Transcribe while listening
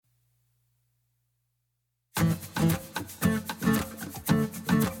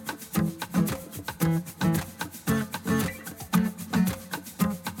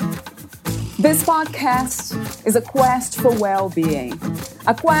This podcast is a quest for well-being,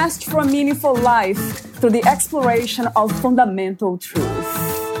 a quest for a meaningful life through the exploration of fundamental truth.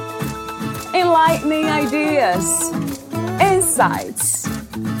 Enlightening ideas, insights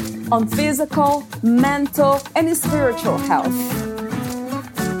on physical, mental, and spiritual health.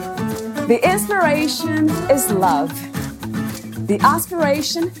 The inspiration is love. The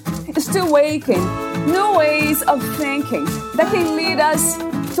aspiration is to awaken new ways of thinking that can lead us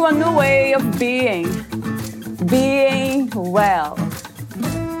to a new way of being well.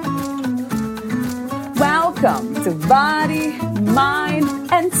 Welcome to Body, Mind,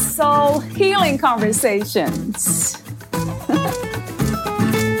 and Soul Healing Conversations.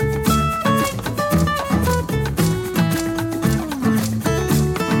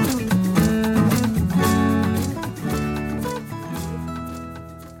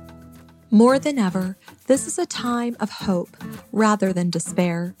 More than ever, this is a time of hope rather than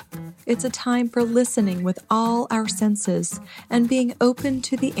despair. It's a time for listening with all our senses and being open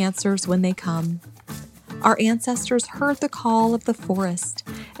to the answers when they come. Our ancestors heard the call of the forest,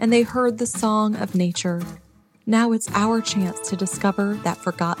 and they heard the song of nature. Now it's our chance to discover that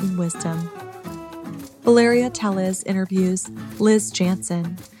forgotten wisdom. Valeria Teles interviews Liz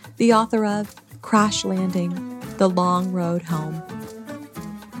Jansen, the author of Crash Landing, The Long Road Home.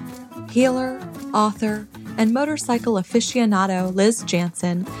 Healer, author, and motorcycle aficionado Liz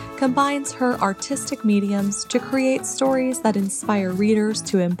Jansen combines her artistic mediums to create stories that inspire readers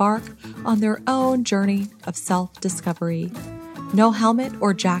to embark on their own journey of self-discovery. No helmet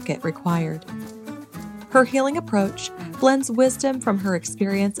or jacket required. Her healing approach blends wisdom from her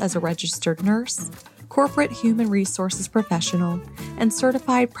experience as a registered nurse, corporate human resources professional, and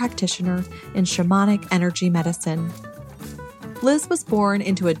certified practitioner in shamanic energy medicine. Liz was born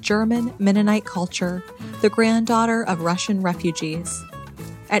into a German Mennonite culture, the granddaughter of Russian refugees.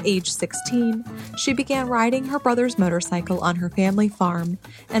 At age 16, she began riding her brother's motorcycle on her family farm,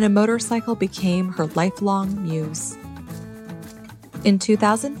 and a motorcycle became her lifelong muse. In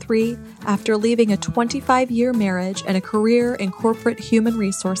 2003, after leaving a 25-year marriage and a career in corporate human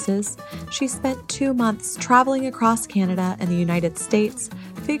resources, she spent 2 months traveling across Canada and the United States,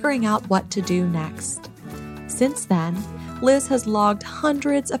 figuring out what to do next. Since then, Liz has logged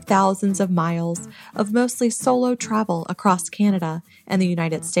hundreds of thousands of miles of mostly solo travel across Canada and the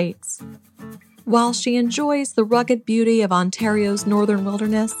United States. While she enjoys the rugged beauty of Ontario's northern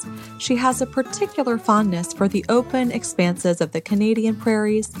wilderness, she has a particular fondness for the open expanses of the Canadian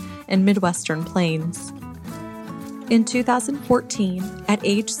prairies and Midwestern plains. In 2014, at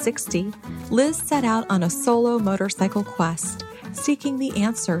age 60, Liz set out on a solo motorcycle quest, seeking the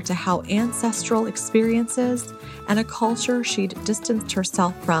answer to how ancestral experiences and a culture she'd distanced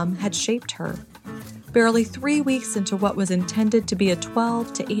herself from had shaped her. Barely 3 weeks into what was intended to be a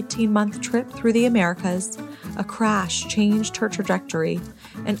 12 to 18-month trip through the Americas, a crash changed her trajectory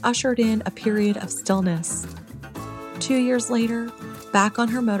and ushered in a period of stillness. 2 years later, back on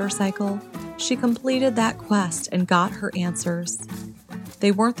her motorcycle, she completed that quest and got her answers.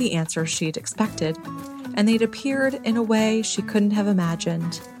 They weren't the answers she'd expected, and they'd appeared in a way she couldn't have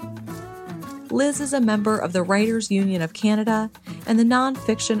imagined. Liz is a member of the Writers Union of Canada and the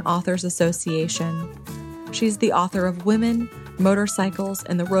Nonfiction Authors Association. She's the author of Women, Motorcycles,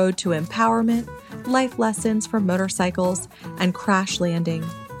 and the Road to Empowerment, Life Lessons for Motorcycles, and Crash Landing.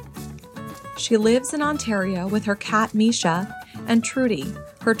 She lives in Ontario with her cat Misha and Trudy,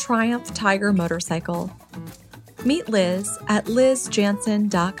 her Triumph Tiger motorcycle. Meet Liz at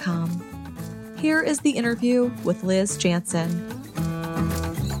lizjansen.com. Here is the interview with Liz Jansen.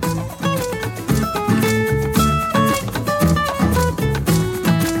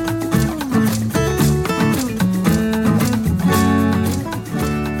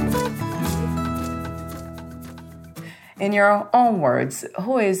 In your own words,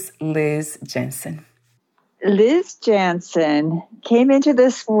 who is Liz Jansen? Liz Jansen came into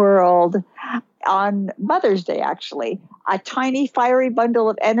this world on Mother's Day, actually. A tiny, fiery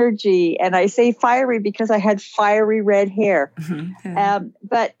bundle of energy. And I say fiery because I had fiery red hair. Mm-hmm.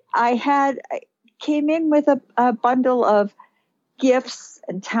 But I came in with a bundle of gifts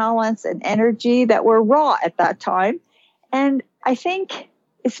and talents and energy that were raw at that time. And I think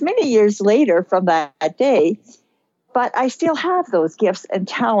it's many years later from that day, but I still have those gifts and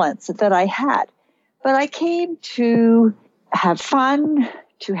talents that I had. But I came to have fun,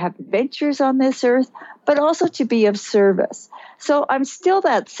 to have adventures on this earth, but also to be of service. So I'm still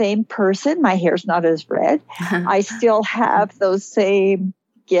that same person. My hair's not as red. I still have those same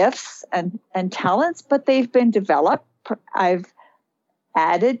gifts and talents, but they've been developed. I've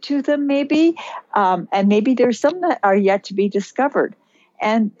added to them maybe, and maybe there's some that are yet to be discovered.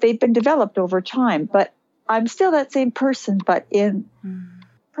 And they've been developed over time. But I'm still that same person, but in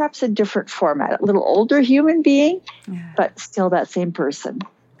perhaps a different format, a little older human being, but still that same person.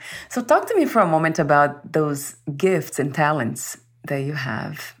 So talk to me for a moment about those gifts and talents that you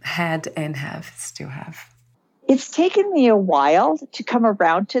have had and still have. It's taken me a while to come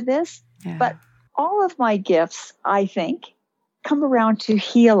around to this, but all of my gifts, I think, come around to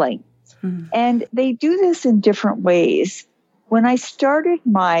healing. And they do this in different ways. When I started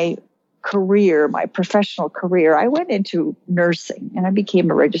my career, my professional career, I went into nursing and I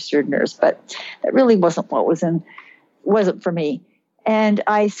became a registered nurse, but that really wasn't wasn't for me. And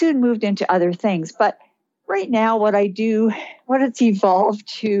I soon moved into other things. But right now, what it's evolved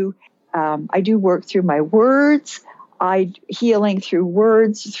to, I do work through my words, healing through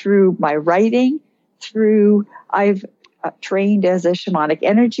words, through my writing, I've trained as a shamanic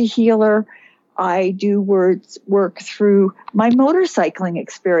energy healer. I do work through my motorcycling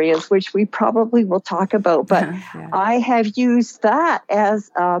experience, which we probably will talk about. But I have used that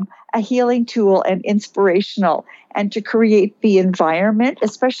as a healing tool and inspirational, and to create the environment,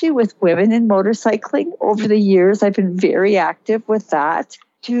 especially with women in motorcycling. Over the years, I've been very active with that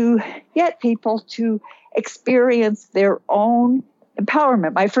to get people to experience their own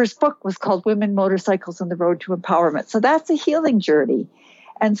empowerment. My first book was called Women, Motorcycles, and the Road to Empowerment. So that's a healing journey.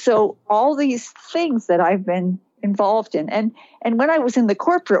 And so all these things that I've been involved in, and when I was in the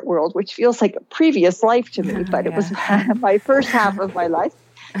corporate world, which feels like a previous life to me, but it was my first half of my life,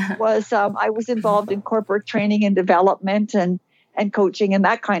 was I was involved in corporate training and development and coaching and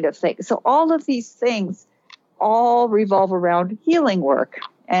that kind of thing. So all of these things all revolve around healing work.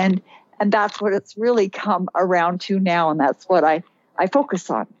 And that's what it's really come around to now, and that's what I focus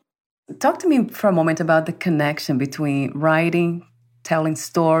on. Talk to me for a moment about the connection between writing, telling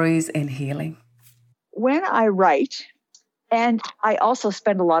stories, and healing. When I write, and I also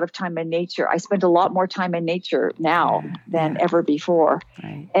spend a lot of time in nature. I spend a lot more time in nature now than ever before.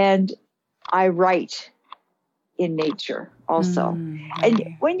 Right. And I write in nature also.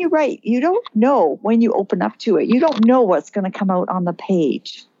 And when you write, you don't know when you open up to it. You don't know what's going to come out on the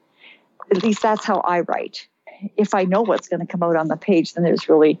page. At least that's how I write. If I know what's going to come out on the page, then there's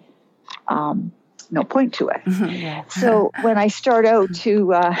really no point to it. So when I start out to,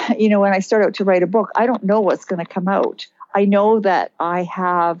 write a book, I don't know what's going to come out. I know that I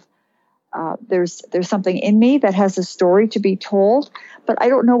have, there's something in me that has a story to be told, but I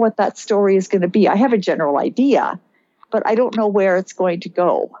don't know what that story is going to be. I have a general idea, but I don't know where it's going to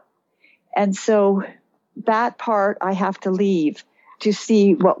go. And so that part I have to leave to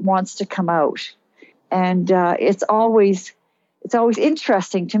see what wants to come out. And it's always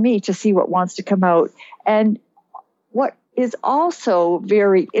interesting to me to see what wants to come out. And what is also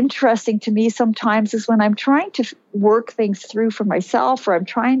very interesting to me sometimes is when I'm trying to work things through for myself, or I'm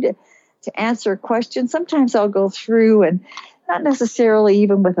trying to answer a question. Sometimes I'll go through, and not necessarily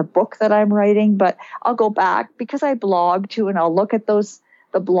even with a book that I'm writing, but I'll go back because I blog too, and I'll look at the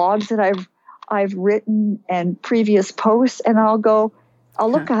blogs that I've written and previous posts, and I'll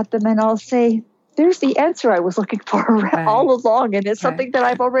look at them and I'll say, there's the answer I was looking for all along, and it's something that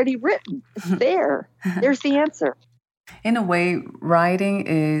I've already written. It's there. There's the answer. In a way, writing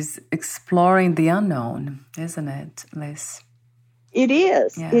is exploring the unknown, isn't it, Liz? It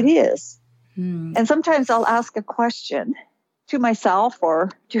is. Yeah. It is. And sometimes I'll ask a question to myself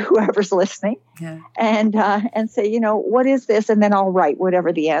or to whoever's listening, and say, what is this? And then I'll write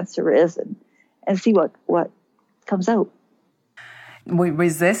whatever the answer is and see what comes out. We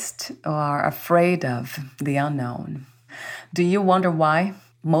resist or are afraid of the unknown. Do you wonder why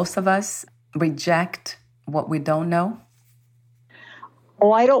most of us reject what we don't know?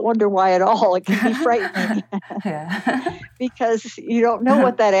 Oh, I don't wonder why at all. It can be frightening because you don't know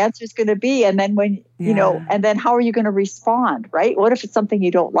what that answer is going to be. And then and then how are you going to respond, right? What if it's something you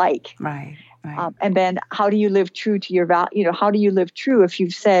don't like? Right. And then how do you live true to your value? How do you live true if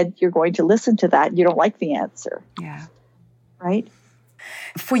you've said you're going to listen to that and you don't like the answer? Yeah. Right?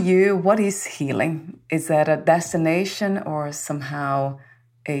 For you, what is healing? Is that a destination or somehow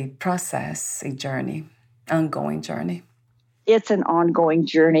a process, a journey, ongoing journey? It's an ongoing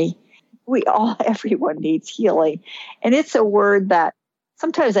journey. Everyone needs healing. And it's a word that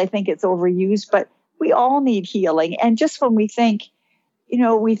sometimes I think it's overused, but we all need healing. And just when we think,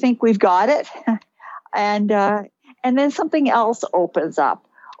 we think we've got it, and then something else opens up,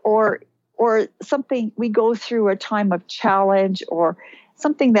 or something, we go through a time of challenge, or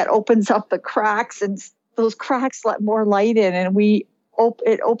something that opens up the cracks, and those cracks let more light in, and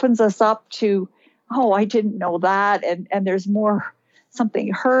it opens us up to, oh, I didn't know that, and there's more,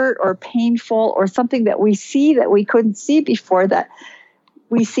 something hurt or painful or something that we see that we couldn't see before, that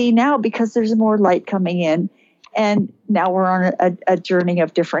we see now because there's more light coming in. And now we're on a journey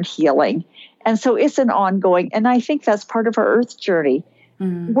of different healing. And so it's an ongoing, and I think that's part of our earth journey.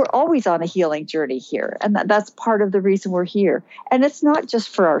 We're always on a healing journey here. And that's part of the reason we're here. And it's not just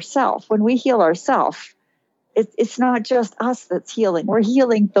for ourselves. When we heal ourselves, it's not just us that's healing. We're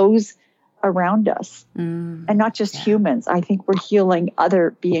healing those around us and not just humans. I think we're healing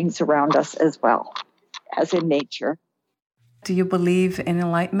other beings around us as well, as in nature. Do you believe in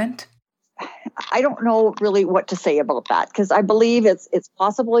enlightenment? I don't know really what to say about that, because I believe it's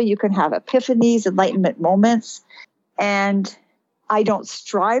possible you can have epiphanies, enlightenment moments, and I don't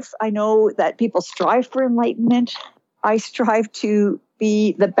strive. I know that people strive for enlightenment. I strive to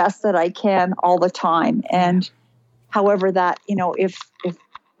be the best that I can all the time. And however that, if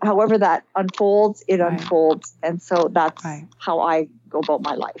however that unfolds, it unfolds. And so that's how I go about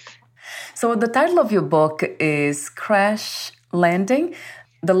my life. So the title of your book is Crash Landing,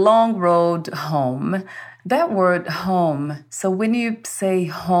 The Long Road Home. That word home, so when you say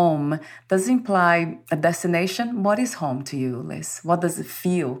home, does it imply a destination? What is home to you, Liz? What does it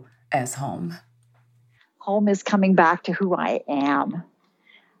feel as home? Home is coming back to who I am,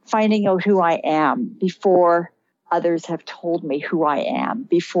 finding out who I am before others have told me who I am,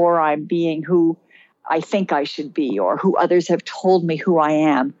 before I'm being who I think I should be, or who others have told me who I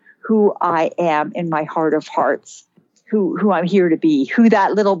am in my heart of hearts. Who I'm here to be, who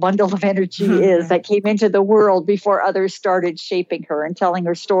that little bundle of energy is that came into the world before others started shaping her and telling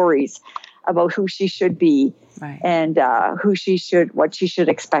her stories about who she should be and what she should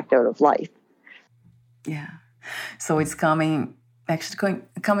expect out of life. Yeah. So it's coming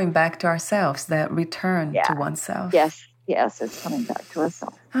back to ourselves, that return to oneself. Yes, it's coming back to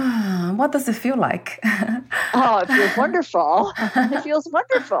ourselves. What does it feel like? It feels wonderful. It feels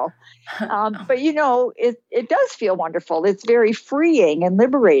wonderful. But it does feel wonderful. It's very freeing and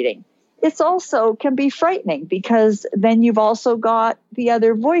liberating. It's also can be frightening, because then you've also got the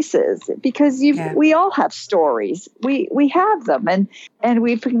other voices, because we all have stories. We have them, and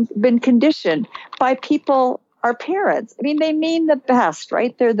we've been conditioned by people, our parents. I mean, they mean the best,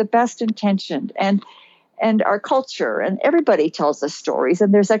 right? They're the best intentioned, and our culture, and everybody tells us stories,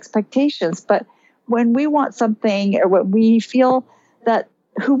 and there's expectations. But when we want something, or when we feel that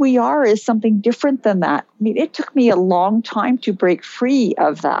who we are is something different than that, I mean, it took me a long time to break free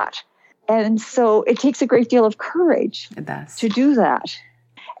of that. And so it takes a great deal of courage to do that.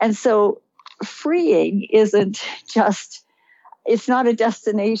 And so freeing isn't just, it's not a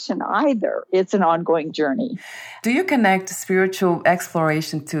destination either. It's an ongoing journey. Do you connect spiritual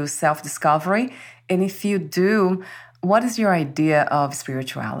exploration to self-discovery? And if you do, what is your idea of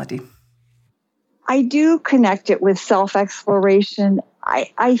spirituality? I do connect it with self-exploration.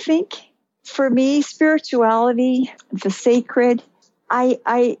 I think for me, spirituality, the sacred,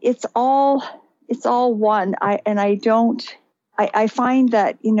 it's all one. I find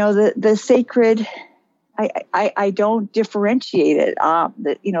that, the sacred, I don't differentiate it.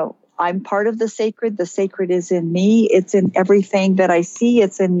 I'm part of the sacred. The sacred is in me. It's in everything that I see.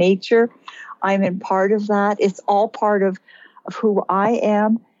 It's in nature. I'm in part of that. It's all part of who I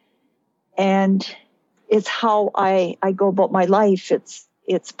am. And it's how I go about my life.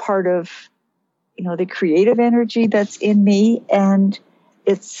 It's part of, the creative energy that's in me, and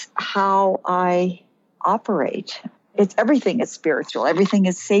it's how I operate. Everything is spiritual. Everything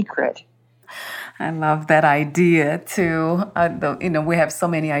is sacred. I love that idea too. We have so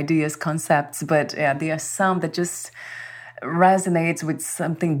many ideas, concepts, but there are some that just resonates with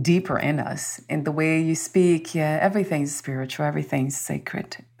something deeper in us. In the way you speak, everything's spiritual, everything's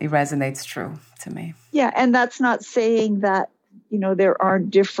sacred. It resonates true to me. Yeah, and that's not saying that, there are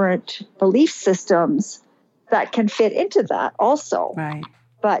different belief systems that can fit into that also. Right.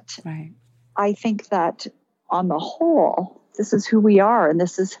 But I think that on the whole, this is who we are, and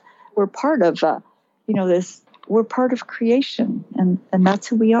we're part of, we're part of creation, and that's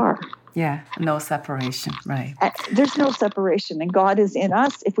who we are. Yeah, no separation, right. There's no separation, and God is in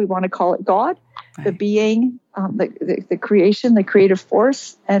us, if we want to call it God, the being, the creation, the creative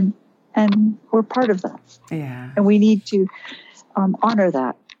force, and we're part of that. Yeah. And we need to honor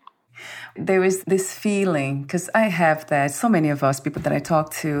that. There is this feeling, because I have that, so many of us, people that I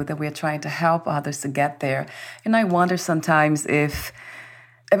talk to, that we are trying to help others to get there. And I wonder sometimes if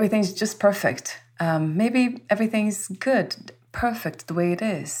everything's just perfect. Maybe everything's good, perfect the way it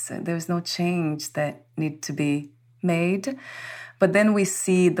is. There's no change that need to be made. But then we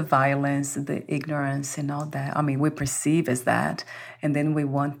see the violence, the ignorance and all that. I mean, we perceive as that. And then we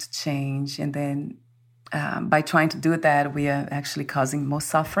want to change. And then by trying to do that, we are actually causing more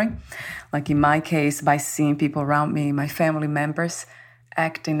suffering. Like in my case, by seeing people around me, my family members,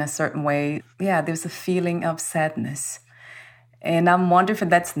 acting a certain way, there's a feeling of sadness. And I'm wondering if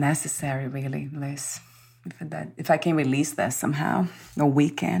that's necessary, really, Liz. If I can release that somehow, or we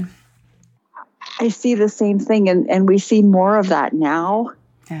can. I see the same thing, and we see more of that now.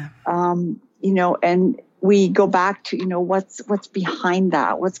 Yeah. And we go back to, what's behind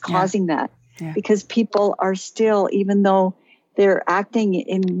that, what's causing that. Yeah. Because people are still, even though they're acting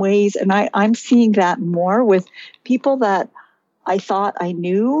in ways, and I'm seeing that more with people that I thought I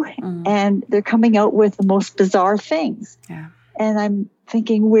knew, and they're coming out with the most bizarre things. Yeah. And I'm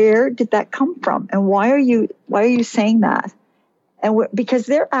thinking, where did that come from? And why are you saying that? And because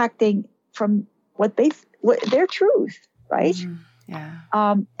they're acting from what their truth, right?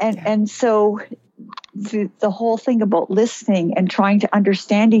 Yeah. And so the whole thing about listening and trying to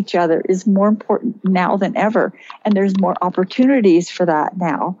understand each other is more important now than ever. And there's more opportunities for that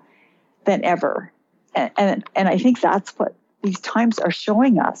now than ever. And I think that's what these times are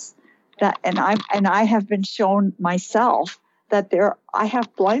showing us. That, and I have been shown myself that I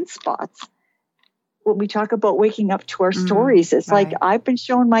have blind spots. When we talk about waking up to our stories, it's right. Like I've been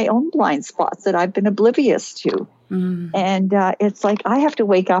shown my own blind spots that I've been oblivious to. And it's like I have to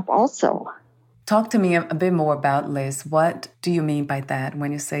wake up also. Talk to me a bit more about, Liz. What do you mean by that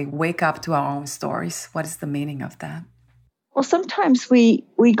when you say wake up to our own stories? What is the meaning of that? Well, sometimes we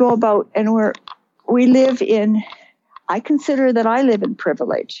go about and we live in, I consider that I live in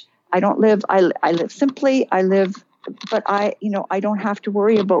privilege. I live simply, but I don't have to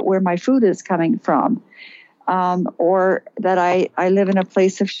worry about where my food is coming from, or that I live in a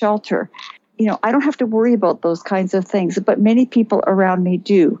place of shelter. I don't have to worry about those kinds of things, but many people around me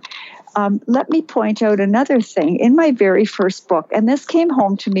do. Let me point out another thing. In my very first book, and this came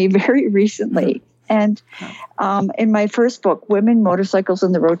home to me very recently, and in my first book, Women, Motorcycles,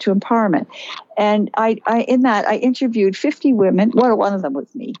 and the Road to Empowerment, and I interviewed 50 women. Well, one of them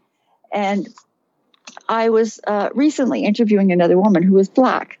was me, and I was recently interviewing another woman who was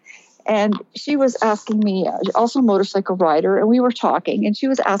Black, and she was asking me, also a motorcycle rider, and we were talking, and she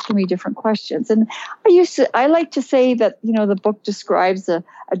was asking me different questions. And I like to say that, the book describes a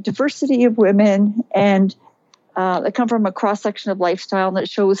diversity of women and that come from a cross-section of lifestyle, and that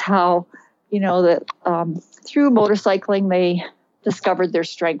shows how, that through motorcycling, they discovered their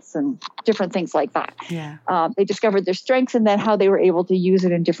strengths and different things like that. Yeah. They discovered their strengths and then how they were able to use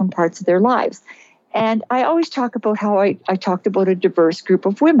it in different parts of their lives. And I always talk about how I talked about a diverse group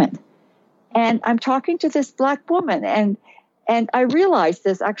of women. And I'm talking to this Black woman, and I realized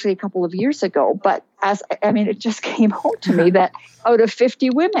this actually a couple of years ago, but it just came home to me that out of 50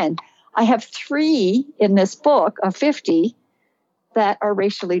 women, I have 3 in this book of 50 that are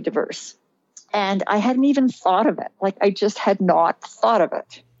racially diverse. And I hadn't even thought of it. Like, I just had not thought of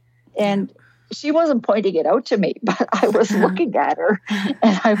it. And she wasn't pointing it out to me, but I was looking at her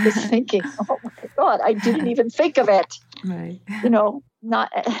and I was thinking, oh my God, I didn't even think of it. Right.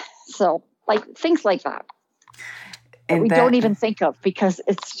 So like things like that. And we don't even think of because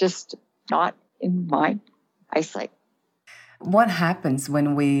it's just not in my eyesight. What happens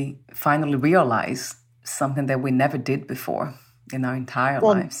when we finally realize something that we never did before in our entire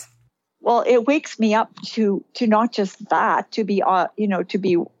lives? Well, it wakes me up to not just that, to be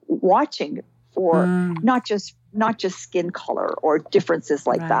watching for not just skin color or differences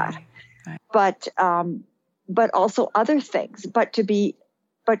like that, but also other things. But to be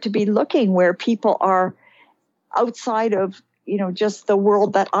looking where people are outside of just the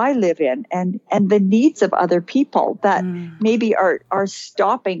world that I live in, and the needs of other people that maybe are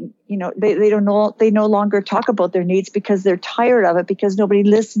stopping. They no longer talk about their needs because they're tired of it because nobody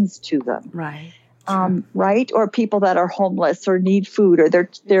listens to them. Right. Right? Or people that are homeless or need food, or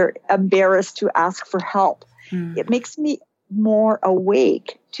they're embarrassed to ask for help. It makes me more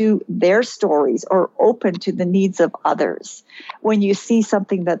awake to their stories or open to the needs of others. When you see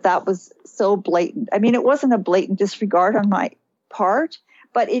something that was so blatant. I mean, it wasn't a blatant disregard on my part,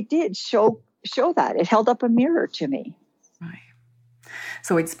 but it did show that. It held up a mirror to me. Right.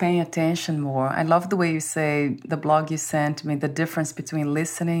 So it's paying attention more. I love the way you say, the blog you sent me, the difference between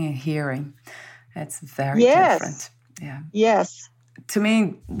listening and hearing. That's very different. Yeah. Yes. To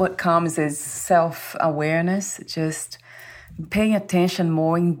me, what comes is self-awareness, just paying attention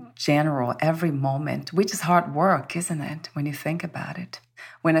more in general, every moment, which is hard work, isn't it, when you think about it?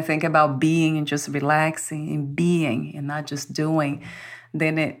 When I think about being and just relaxing and being and not just doing,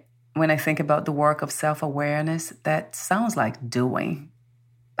 then when I think about the work of self-awareness, that sounds like doing.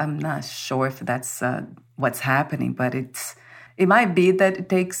 I'm not sure if that's what's happening, but it might be that it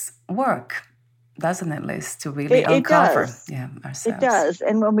takes work. doesn't it, Liz, to really uncover ourselves. It does.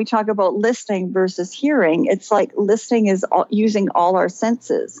 And when we talk about listening versus hearing, it's like listening is using all our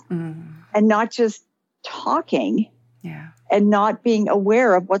senses and not just talking and not being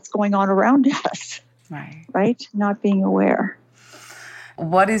aware of what's going on around us. Right? Not being aware.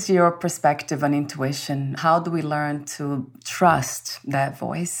 What is your perspective on intuition? How do we learn to trust that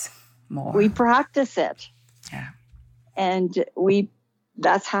voice more? We practice it. Yeah. And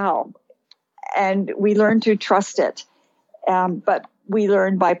that's how. And we learn to trust it. But we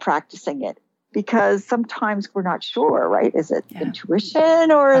learn by practicing it. Because sometimes we're not sure, right? Is it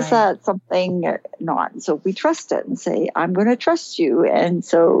intuition or is that something not? So we trust it and say, I'm going to trust you. And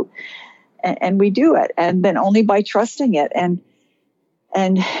so, and we do it. And then only by trusting it and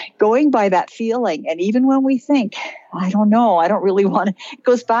going by that feeling. And even when we think, I don't know, I don't really want to, it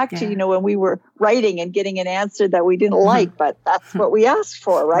goes back to, when we were writing and getting an answer that we didn't like, but that's what we asked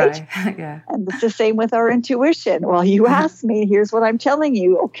for, right? Yeah. And it's the same with our intuition. Well, you asked me, here's what I'm telling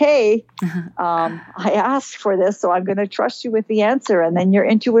you. Okay. I asked for this, so I'm going to trust you with the answer. And then your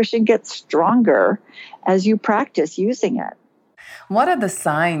intuition gets stronger as you practice using it. What are the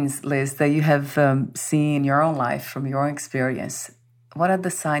signs, Liz, that you have seen in your own life from your experience? What are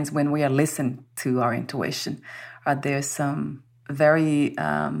the signs when we are listening to our intuition? Are there some very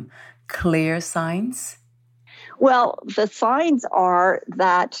clear signs? Well, the signs are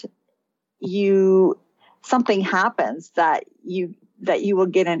that something happens that you will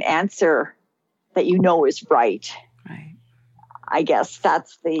get an answer that you know is right. Right. I guess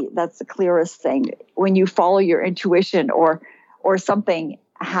that's the clearest thing. When you follow your intuition or something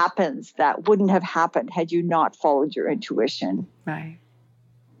happens that wouldn't have happened had you not followed your intuition. Right.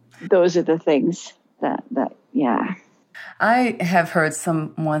 Those are the things that. I have heard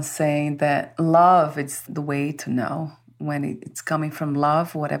someone saying that love is the way to know when it's coming from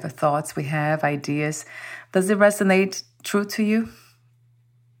love, whatever thoughts we have, ideas. Does it resonate true to you?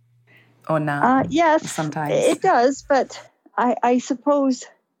 Or not? Yes, sometimes it does. But I suppose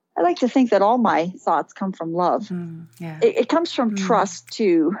I like to think that all my thoughts come from love. It comes from trust,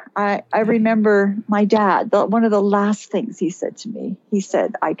 too. I remember my dad, one of the last things he said to me, he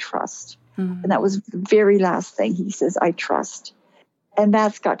said, I trust. And that was the very last thing. He says, I trust. And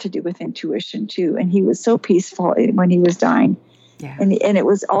that's got to do with intuition, too. And he was so peaceful when he was dying. Yeah. And it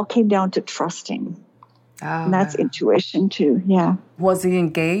was all came down to trusting. Oh, and that's intuition, too. Yeah. Was he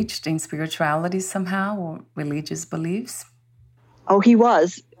engaged in spirituality somehow or religious beliefs? Oh, he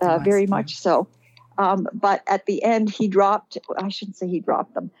was very much so. But at the end, I shouldn't say he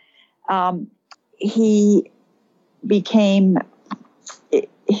dropped them. He became,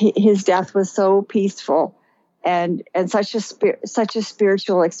 his death was so peaceful and such a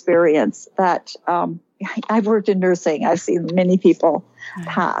spiritual experience that I've worked in nursing. I've seen many people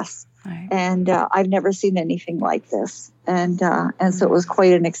pass. Right. And I've never seen anything like this. And so it was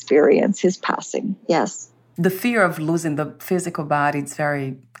quite an experience, his passing. Yes. The fear of losing the physical body is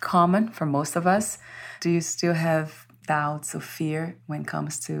very common for most of us. Do you still have doubts or fear when it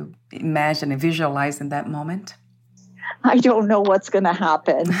comes to imagining, visualizing that moment? I don't know what's going to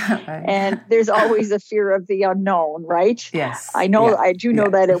happen. Right. And there's always a fear of the unknown, right? Yes. I do know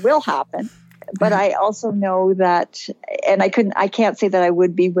that it will happen. But I also know that, and I can't say that I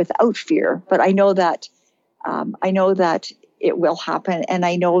would be without fear, but I know that it will happen. And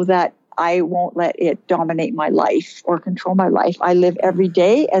I know that I won't let it dominate my life or control my life. I live every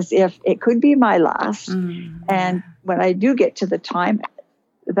day as if it could be my last. And when I do get to the time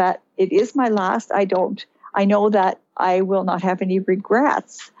that it is my last, I know that I will not have any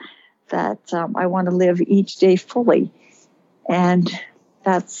regrets, that I want to live each day fully. And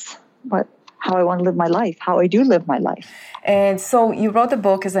that's how I want to live my life, how I do live my life. And so you wrote the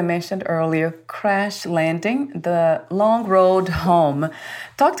book, as I mentioned earlier, Crash Landing, The Long Road Home.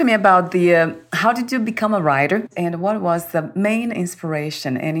 Talk to me about how did you become a writer and what was the main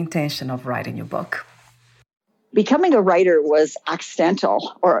inspiration and intention of writing your book? Becoming a writer was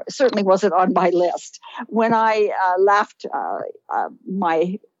accidental, or certainly wasn't on my list. When I left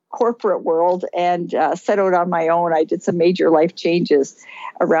my corporate world and set out on my own, I did some major life changes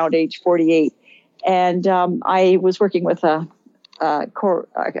around age 48. And I was working with an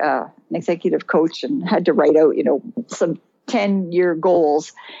executive coach and had to write out, some 10-year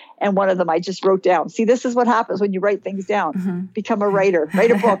goals. And one of them I just wrote down. See, this is what happens when you write things down. Mm-hmm. Become a writer. Write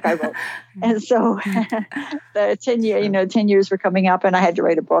a book, I wrote. And so the 10 years were coming up and I had to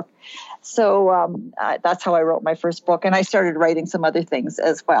write a book. So that's how I wrote my first book. And I started writing some other things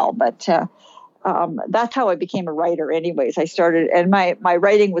as well. But that's how I became a writer anyways. I started, and my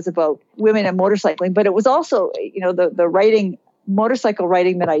writing was about women and motorcycling, but it was also, the writing motorcycle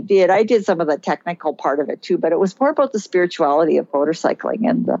riding that I did some of the technical part of it too, but it was more about the spirituality of motorcycling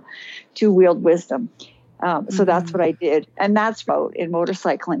and the two-wheeled wisdom. So that's what I did. And that's about in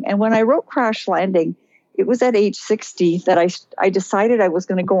motorcycling. And when I wrote Crash Landing, it was at age 60 that I decided I was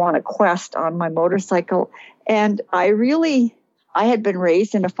going to go on a quest on my motorcycle. And I had been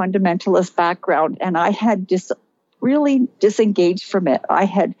raised in a fundamentalist background, and I had really disengaged from it. I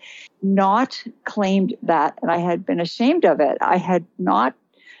had not claimed that, and I had been ashamed of it. I had not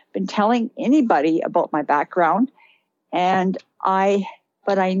been telling anybody about my background. But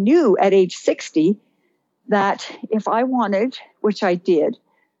I knew at age 60 that if I wanted, which I did,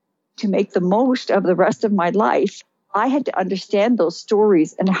 to make the most of the rest of my life, I had to understand those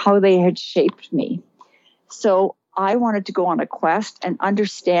stories and how they had shaped me. So I wanted to go on a quest and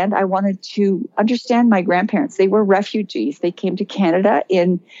understand. I wanted to understand my grandparents. They were refugees. They came to Canada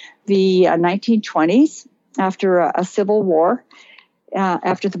in the 1920s after a civil war,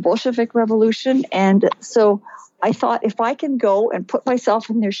 after the Bolshevik Revolution. And so I thought, if I can go and put myself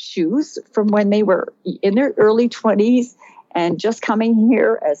in their shoes from when they were in their early 20s and just coming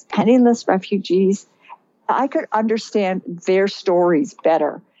here as penniless refugees, I could understand their stories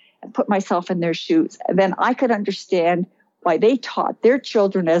better and put myself in their shoes. And then I could understand why they taught their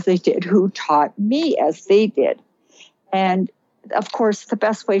children as they did, who taught me as they did. And of course, the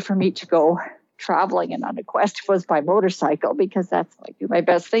best way for me to go traveling and on a quest was by motorcycle, because that's how I do my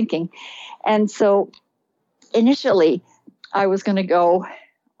best thinking. And so initially, I was going to go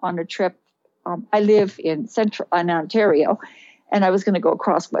on a trip. I live in Ontario, and I was going to go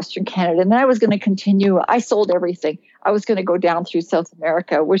across Western Canada. And then I was going to continue. I sold everything. I was going to go down through South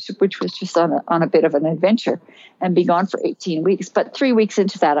America, which was just on a bit of an adventure, and be gone for 18 weeks. But 3 weeks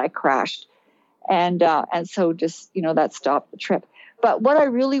into that, I crashed. And so just, that stopped the trip. But what I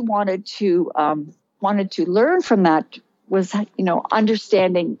really wanted to learn from that was,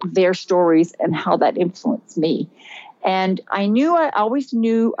 understanding their stories and how that influenced me. And I always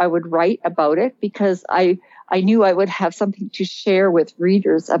knew I would write about it, because I knew I would have something to share with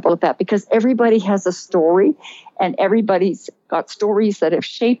readers about that, because everybody has a story, and everybody's got stories that have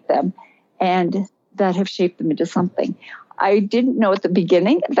shaped them and that have shaped them into something. I didn't know at the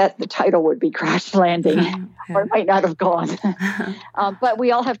beginning that the title would be Crash Landing, or it might not have gone. But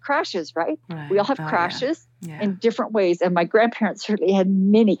we all have crashes, right? We all have crashes in different ways. And my grandparents certainly had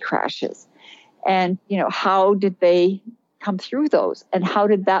many crashes. And, how did they come through those? And how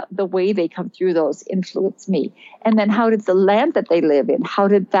did the way they come through those influence me? And then how did the land that they live in, how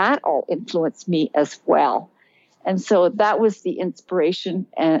did that all influence me as well? And so that was the inspiration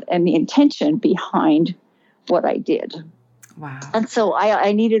and the intention behind what I did. Wow. And so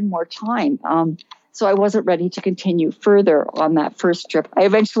I needed more time. So I wasn't ready to continue further on that first trip. I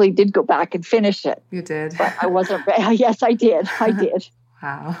eventually did go back and finish it. You did? But I wasn't ready. Yes, I did.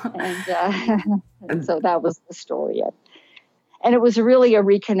 Wow. And so that was the story. And it was really a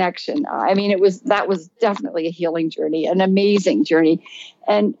reconnection. I mean, that was definitely a healing journey, an amazing journey.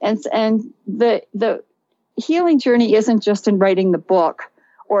 And the healing journey isn't just in writing the book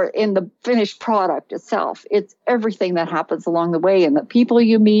or in the finished product itself. It's everything that happens along the way, and the people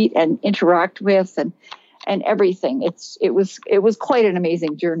you meet and interact with, and everything. It was quite an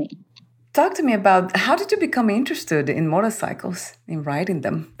amazing journey. Talk to me about, how did you become interested in motorcycles, in riding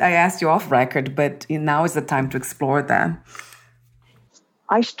them? I asked you off record, but now is the time to explore that.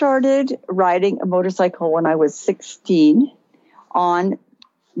 I started riding a motorcycle when I was 16.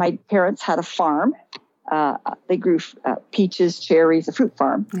 My parents had a farm. They grew peaches, cherries, a fruit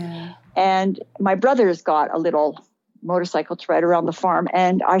farm. Yeah. And my brothers got a little motorcycle to ride around the farm,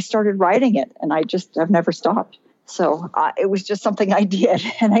 and I started riding it, and I've never stopped. So it was just something I did,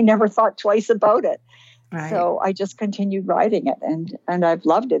 and I never thought twice about it. Right. So I just continued riding it, and I've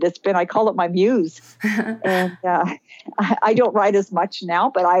loved it. I call it my muse. And I don't ride as much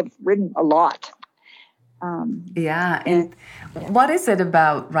now, but I've ridden a lot. And what is it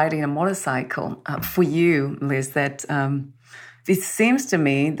about riding a motorcycle for you, Liz, that it seems to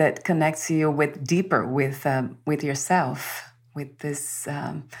me that connects you deeper with yourself, with this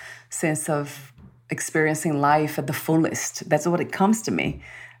sense of experiencing life at the fullest? That's what it comes to me,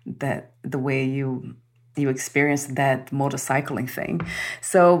 that the way you experience that motorcycling thing.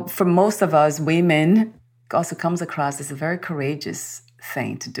 So for most of us women, it also comes across as a very courageous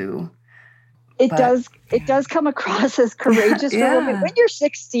thing to do. It does come across as courageous for women. When you're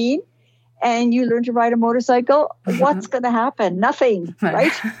 16 and you learn to ride a motorcycle, what's going to happen? Nothing,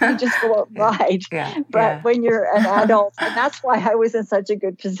 right? You just go out and ride. But when you're an adult, and that's why I was in such a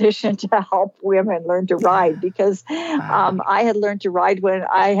good position to help women learn to ride, because I had learned to ride when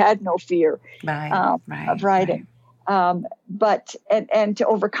I had no fear of riding. But to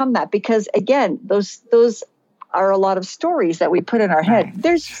overcome that, because again, those are a lot of stories that we put in our head. Right.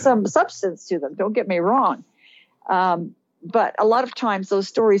 There's some substance to them. Don't get me wrong. But a lot of times those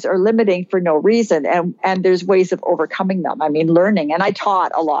stories are limiting for no reason. And there's ways of overcoming them. I mean, learning. And I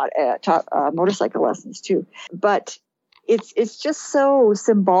taught a lot, taught motorcycle lessons too. But it's just so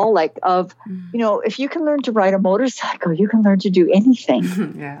symbolic of, if you can learn to ride a motorcycle, you can learn to do anything.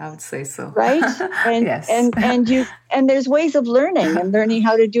 Yeah, I would say so. Right? And, yes. and there's ways of learning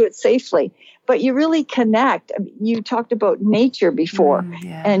how to do it safely. But you really connect. I mean, you talked about nature before,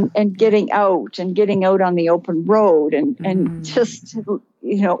 and getting out on the open road, and just,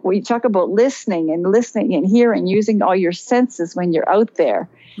 we talk about listening and hearing, using all your senses when you're out there,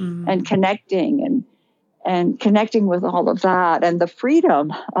 and connecting and connecting with all of that, and the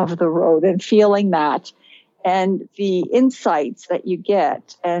freedom of the road, and feeling that, and the insights that you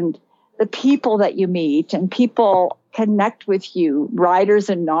get, and the people that you meet, and people connect with you, riders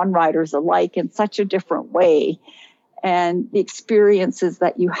and non-riders alike, in such a different way, and the experiences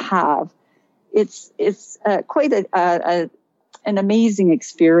that you have. It's quite an amazing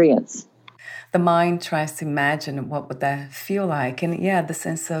experience. The mind tries to imagine what would that feel like, and the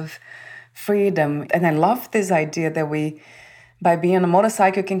sense of freedom. And I love this idea that by being on a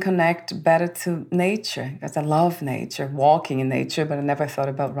motorcycle, can connect better to nature, because I love nature, walking in nature, but I never thought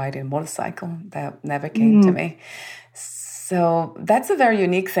about riding a motorcycle. That never came to me. So that's a very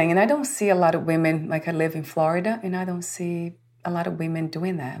unique thing. And I don't see a lot of women, like I live in Florida, and I don't see a lot of women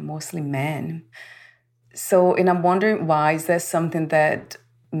doing that, mostly men. So, and I'm wondering, why is that something that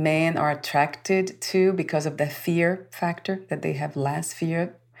men are attracted to, because of the fear factor, that they have less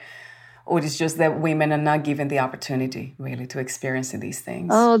fear? Or it's just that women are not given the opportunity, really, to experience these things?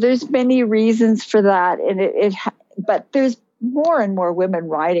 Oh, there's many reasons for that. And but there's more and more women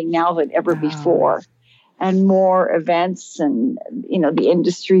riding now than ever before. And more events, and the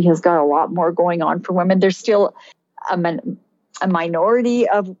industry has got a lot more going on for women. There's still a minority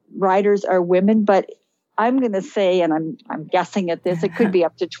of riders are women, but I'm going to say, and I'm guessing at this, it could be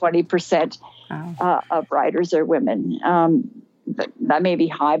up to 20% of riders are women. That may be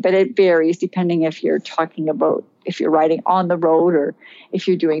high, but it varies depending if you're riding on the road, or if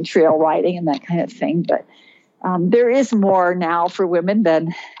you're doing trail riding and that kind of thing. But there is more now for women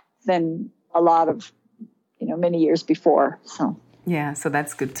than a lot of many years before. So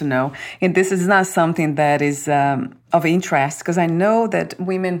that's good to know. And this is not something that is of interest, because I know that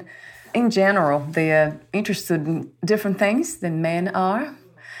women in general, they are interested in different things than men are.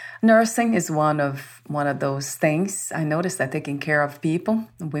 Nursing is one of those things. I noticed that taking care of people,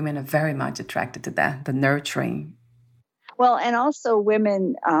 women are very much attracted to that, the nurturing. Well, and also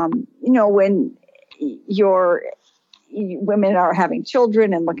women, when women are having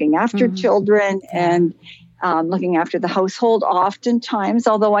children and looking after children, and looking after the household oftentimes,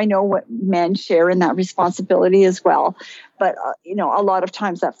 although I know what men share in that responsibility as well. But, a lot of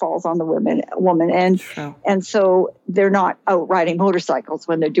times that falls on the woman. And so they're not out riding motorcycles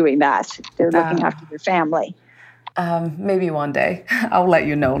when they're doing that. They're looking after their family. Maybe one day. I'll let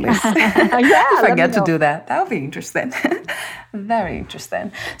you know, Liz. If I get to do that. That'll be interesting. Very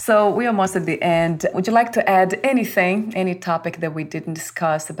interesting. So we're almost at the end. Would you like to add anything, any topic that we didn't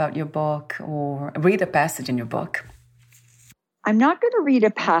discuss about your book, or read a passage in your book? I'm not going to read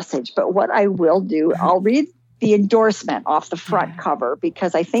a passage, but what I will do, I'll read the endorsement off the front cover,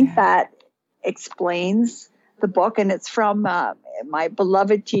 because I think that explains the book. And it's from my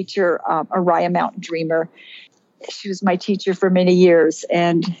beloved teacher, Araya Mountain Dreamer. She was my teacher for many years,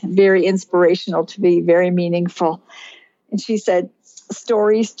 and very inspirational to me, very meaningful. And she said,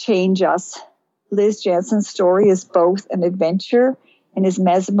 "Stories change us. Liz Jansen's story is both an adventure and his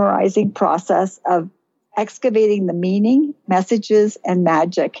mesmerizing process of excavating the meaning, messages, and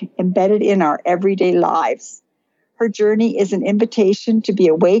magic embedded in our everyday lives. Her journey is an invitation to be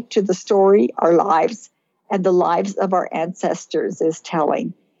awake to the story our lives and the lives of our ancestors is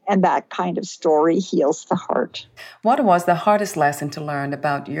telling. And that kind of story heals the heart." What was the hardest lesson to learn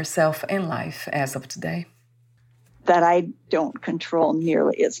about yourself and life as of today? That I don't control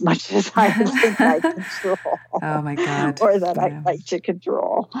nearly as much as I think I control. Oh, my God. Or that I like to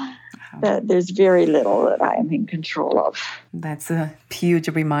control. That there's very little that I am in control of. That's a huge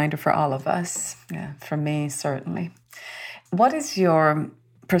reminder for all of us. Yeah, for me, certainly. What is your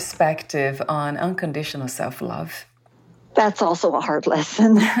perspective on unconditional self-love? That's also a hard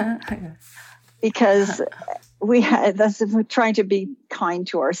lesson. Because we're trying to be kind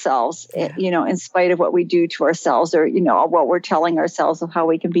to ourselves, in spite of what we do to ourselves, or, what we're telling ourselves of how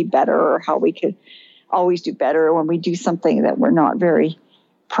we can be better, or how we could always do better when we do something that we're not very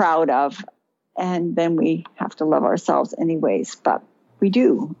proud of. And then we have to love ourselves anyways. But we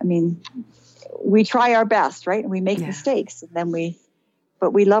do. I mean, we try our best, right? And we make mistakes, and then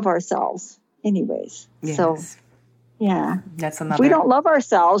but we love ourselves anyways. Yes. So, yeah. That's another. If we don't love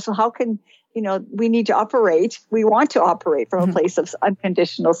ourselves, so how can, we need to operate. We want to operate from a place of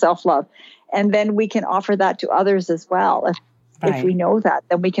unconditional self-love. And then we can offer that to others as well. If we know that,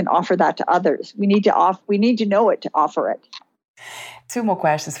 then we can offer that to others. We need to know it to offer it. 2 more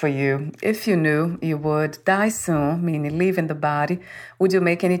questions for you. If you knew you would die soon, meaning leaving the body, would you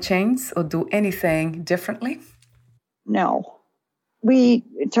make any change or do anything differently? No. We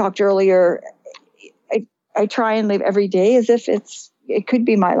talked earlier, I try and live every day as if it could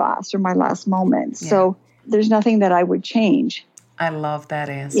be my last or my last moment. Yeah. So there's nothing that I would change. I love that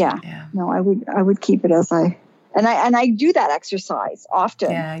answer. Yeah. No, I would keep it as I do that exercise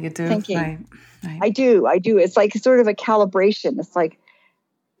often. Yeah, you do. Thinking, right. I do. It's like sort of a calibration. It's like,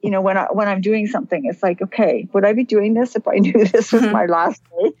 when I'm doing something, it's like, okay, would I be doing this if I knew this was my last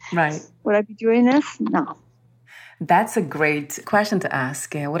day? Right. Would I be doing this? No. That's a great question to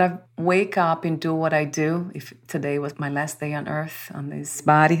ask. Would I wake up and do what I do if today was my last day on earth, on this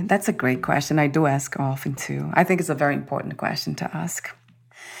body? That's a great question. I do ask often too. I think it's a very important question to ask.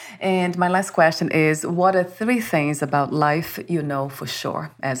 And my last question is, what are 3 things about life you know for sure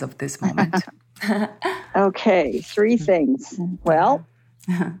as of this moment? Okay, 3 things. Well,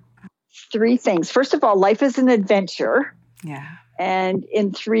 3 things. First of all, life is an adventure. Yeah. And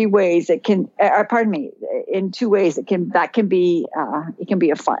in 3 ways, in 2 ways, it can be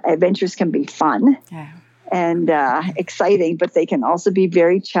a fun. Adventures can be fun and exciting, but they can also be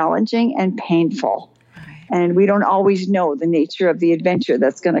very challenging and painful. And we don't always know the nature of the adventure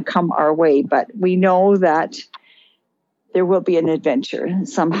that's going to come our way, but we know that there will be an adventure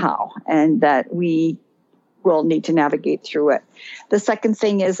somehow, and that we will need to navigate through it. The second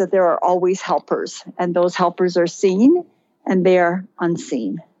thing is that there are always helpers, and those helpers are seen and they are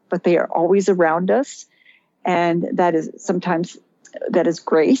unseen, but they are always around us. And that is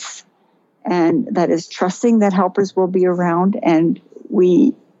grace, and that is trusting that helpers will be around. And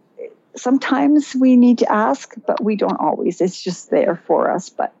sometimes we need to ask, but we don't always. It's just there for us,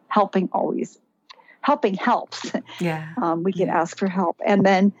 but helping helps. Yeah. We can ask for help. And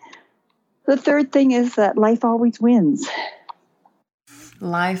then the third thing is that life always wins.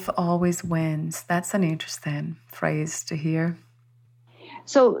 Life always wins. That's an interesting phrase to hear.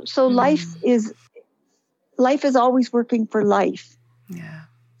 So life is always working for life. Yeah.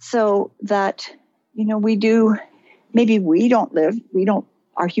 So that, maybe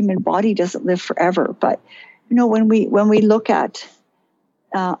our human body doesn't live forever, but when we look at,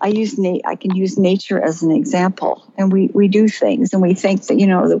 I can use nature as an example, and we do things, and we think that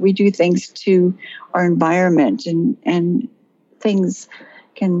that we do things to our environment, and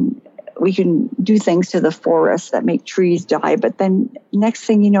we can do things to the forest that make trees die, but then next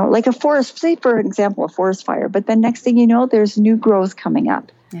thing like a forest, say for example, a forest fire, but then next thing there's new growth coming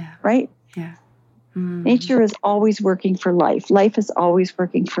up. Yeah. Right? Yeah. Mm-hmm. Nature is always working for life. Life is always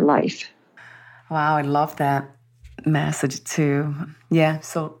working for life. Wow, I love that message too. Yeah,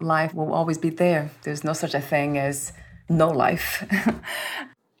 so life will always be there. There's no such a thing as no life.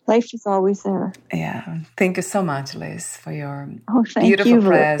 Life is always there. Yeah. Thank you so much, Liz, for your thank beautiful you,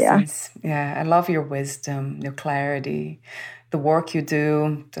 presence. Yeah, I love your wisdom, your clarity, the work you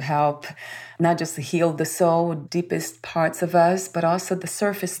do to help not just heal the soul, deepest parts of us, but also the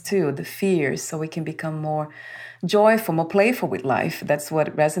surface too, the fears, so we can become more joyful, more playful with life. That's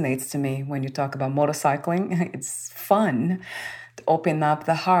what resonates to me when you talk about motorcycling. It's fun to open up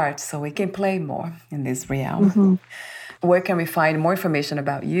the heart so we can play more in this realm. Mm-hmm. Where can we find more information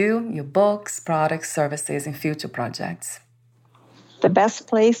about you, your books, products, services, and future projects? The best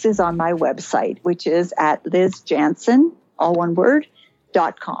place is on my website, which is at LizJansen, all one word,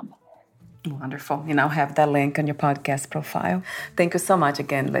 .com. Wonderful. You now have that link on your podcast profile. Thank you so much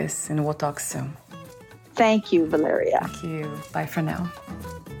again, Liz, and we'll talk soon. Thank you, Valeria. Thank you. Bye for now.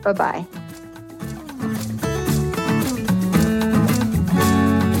 Bye-bye.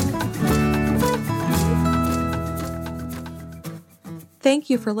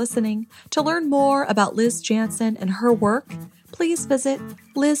 Thank you for listening. To learn more about Liz Jansen and her work, please visit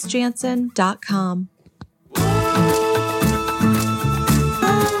LizJansen.com.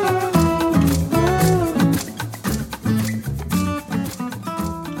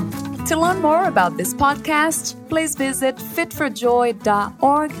 To learn more about this podcast, please visit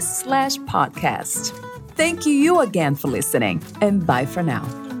fitforjoy.org/podcast. Thank you again for listening, and bye for now.